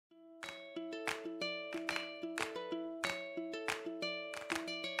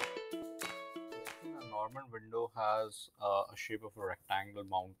government window has a shape of a rectangle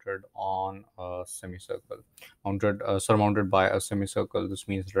mounted on a semicircle, surmounted by a semicircle. This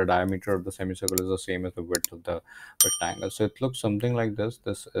means the diameter of the semicircle is the same as the width of the rectangle. So it looks something like this.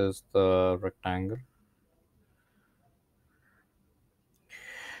 This is the rectangle,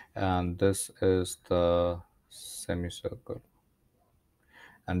 and this is the semicircle.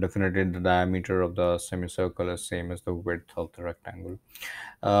 And definitely the diameter of the semicircle is same as the width of the rectangle.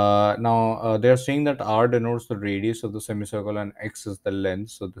 Now they are saying that r denotes the radius of the semicircle and x is the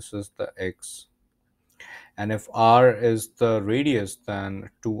length, so this is the x. And if r is the radius, then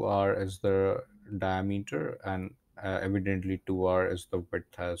 2r is the diameter, and evidently 2r is the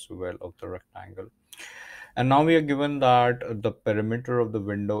width as well of the rectangle. And now we are given that the perimeter of the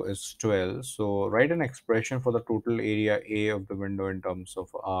window is 12. So write an expression for the total area A of the window in terms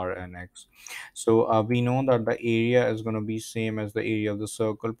of R and X. So we know that the area is going to be same as the area of the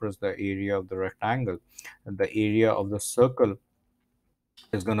circle plus the area of the rectangle. And the area of the circle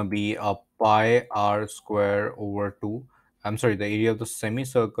is going to be a pi r square over 2. I'm sorry, the area of the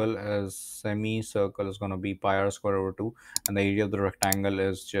semicircle is going to be pi r square over 2, and the area of the rectangle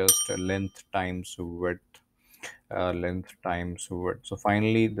is just length times width. Length times width. So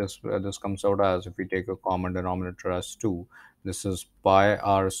finally, this comes out as, if we take a common denominator as 2, this is pi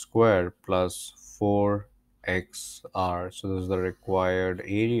r square plus 4xr. So this is the required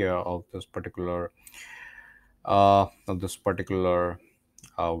area of this particular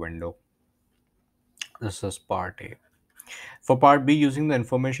window. This is part A. For part B, using the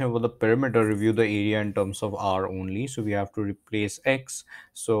information about the perimeter, review the area in terms of r only. So we have to replace x.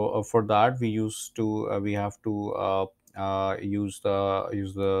 So for that, we have to use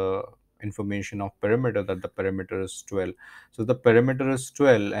the information of perimeter, that the perimeter is 12. So the perimeter is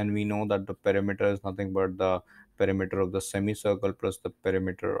 12, and we know that the perimeter is nothing but the perimeter of the semicircle plus the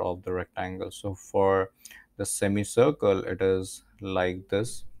perimeter of the rectangle. So for the semicircle, it is like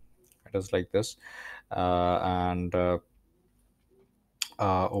this. It is like this, and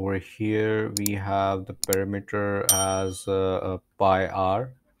over here we have the perimeter as pi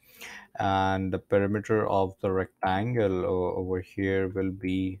r, and the perimeter of the rectangle over here will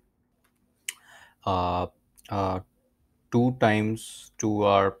be uh, uh, 2 times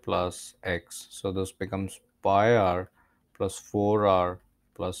 2r plus x. So this becomes pi r plus 4r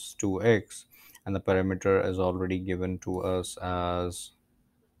plus 2x, and the perimeter is already given to us as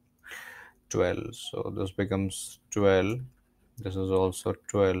 12. So this becomes 12. This is also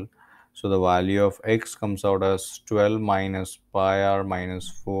 12. So the value of x comes out as 12 minus pi r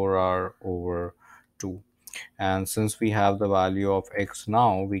minus 4r over 2. And since we have the value of x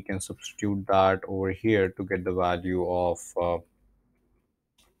now, we can substitute that over here to get the value of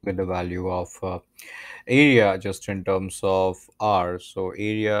area just in terms of r. So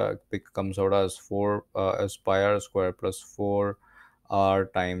area comes out as 4 as pi r square plus 4 r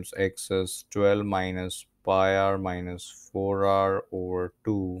times x is 12 minus pi r minus 4r over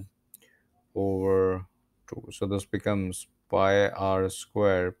 2 over 2. So this becomes pi r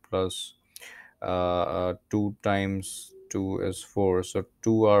square plus 2 times 2 is 4. So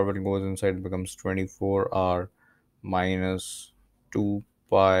 2r, when it goes inside, it becomes 24r minus 2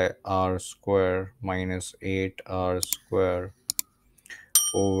 pi r square minus 8r square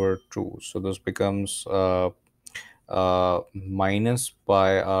over 2. So this becomes minus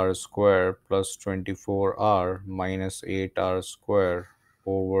pi r square plus 24r minus 8r square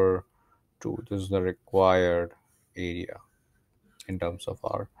over 2. This is the required area in terms of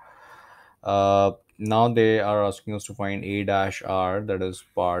r. Now they are asking us to find a dash r, that is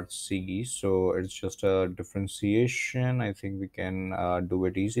part C. So it's just a differentiation. I think we can do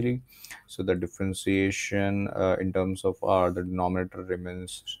it easily. So the differentiation in terms of r, the denominator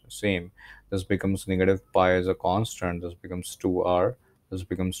remains same. This becomes negative pi as a constant. This becomes 2r. This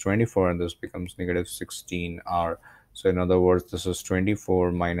becomes 24, and this becomes negative 16r. So in other words, this is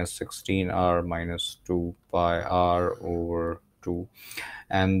 24 minus 16r minus 2 pi r over 2.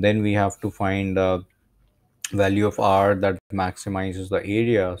 And then we have to find the value of r that maximizes the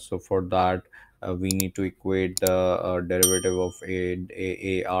area. So for that, we need to equate the derivative of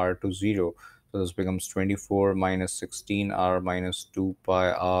a r to 0. So this becomes 24 minus 16r minus 2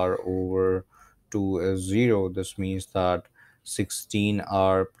 pi r over 2 is 0. This means that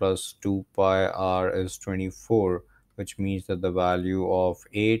 16r plus 2 pi r is 24, which means that the value of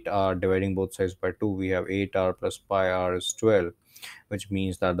 8r, dividing both sides by 2, we have 8r plus pi r is 12, which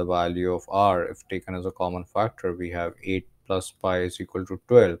means that the value of r, if taken as a common factor, we have 8 plus pi is equal to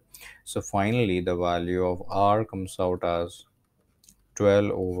 12. So finally, the value of r comes out as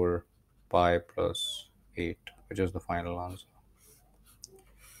 12 over pi plus 8, which is the final answer.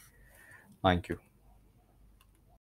 Thank you.